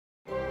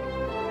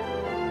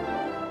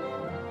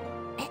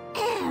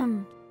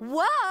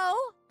Whoa!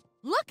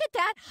 Look at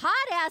that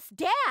hot-ass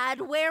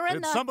dad wearing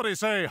Did somebody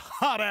say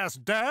hot-ass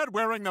dad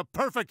wearing the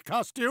perfect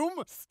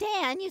costume?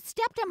 Stan, you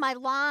stepped on my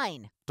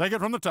line. Take it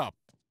from the top.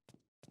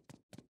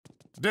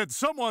 Did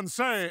someone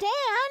say...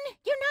 Stan,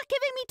 you're not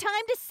giving me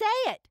time to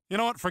say it. You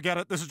know what? Forget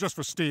it. This is just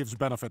for Steve's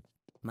benefit.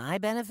 My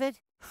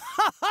benefit?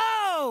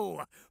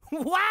 Ho-ho!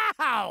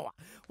 Wow!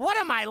 What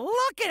am I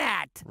looking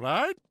at?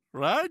 Right?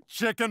 Right?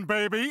 Chicken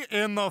baby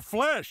in the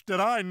flesh. Did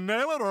I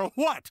nail it or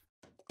what?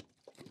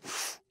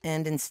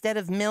 And instead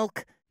of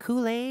milk,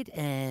 Kool-Aid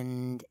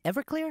and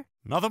Everclear?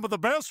 Nothing but the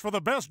best for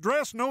the best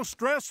dress, no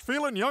stress,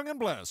 feeling young and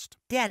blessed.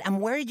 Dad, I'm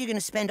worried you're going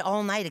to spend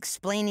all night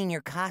explaining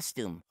your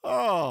costume.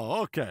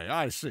 Oh, okay,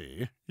 I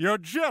see. You're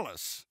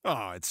jealous.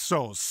 Oh, it's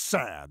so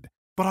sad.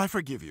 But I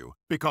forgive you,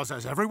 because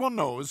as everyone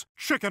knows,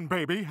 Chicken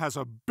Baby has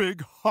a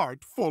big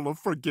heart full of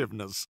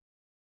forgiveness.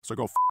 So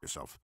go f***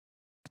 yourself.